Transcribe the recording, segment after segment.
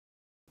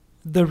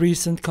The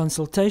recent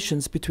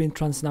consultations between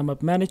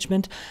TransNamib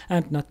management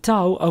and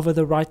Natal over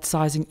the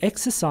right-sizing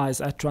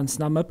exercise at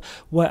TransNamib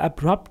were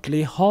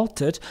abruptly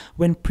halted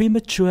when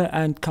premature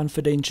and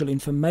confidential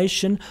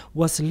information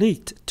was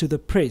leaked to the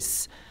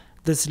press.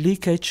 This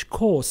leakage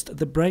caused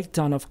the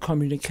breakdown of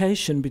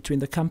communication between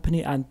the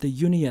company and the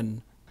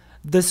union.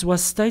 This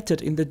was stated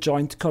in the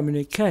joint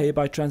communiqué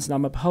by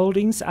TransNamib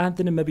Holdings and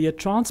the Namibia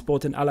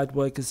Transport and Allied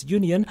Workers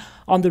Union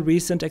on the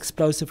recent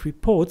explosive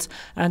reports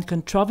and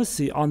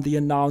controversy on the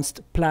announced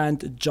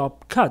planned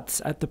job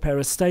cuts at the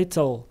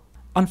parastatal.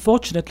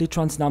 Unfortunately,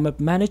 TransNamib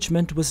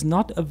management was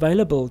not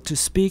available to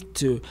speak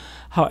to.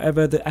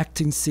 However, the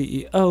acting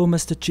CEO,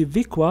 Mr.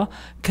 Chivikwa,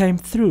 came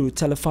through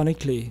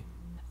telephonically.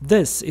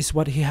 This is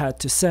what he had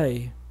to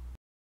say.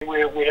 We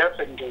have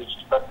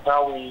engaged, but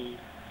now we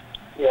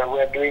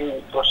are doing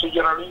it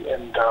procedurally,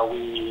 and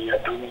we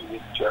are doing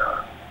it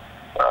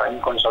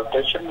in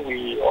consultation.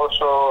 We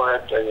also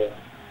had a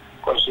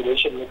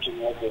conciliation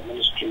meeting at the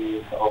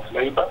Ministry of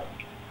Labour,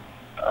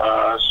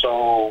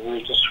 so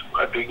we just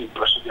are doing it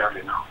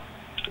procedurally now.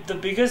 The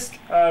biggest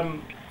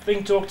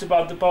thing talked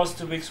about the past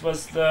 2 weeks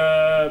was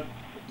the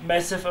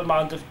massive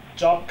amount of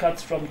job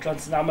cuts from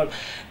TransNamib.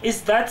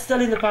 Is that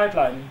still in the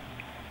pipeline?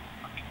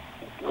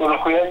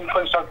 Well, we are in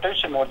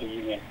consultation with the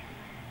union.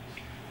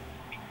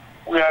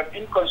 We are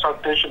in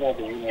consultation with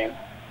the union,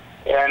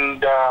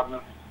 and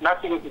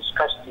nothing is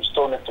cast in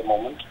stone at the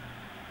moment.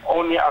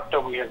 Only after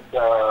we have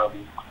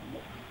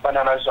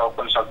finalized our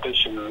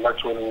consultation,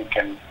 that's when we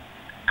can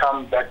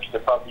come back to the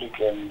public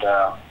and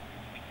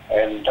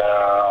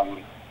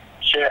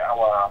share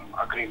our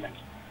agreement.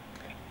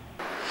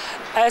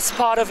 As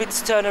part of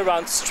its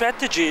turnaround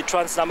strategy,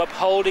 TransNamib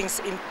Holdings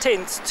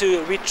intends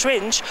to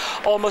retrench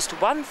almost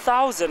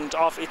 1,000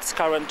 of its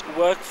current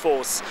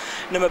workforce.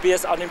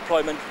 Namibia's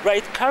unemployment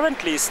rate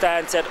currently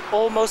stands at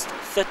almost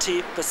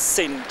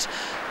 30%.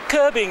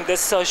 Curbing the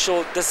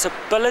social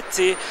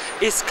disability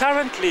is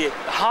currently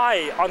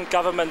high on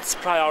government's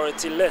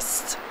priority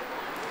list.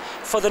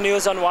 For the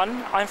News on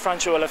One, I'm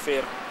Francios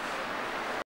Olivier.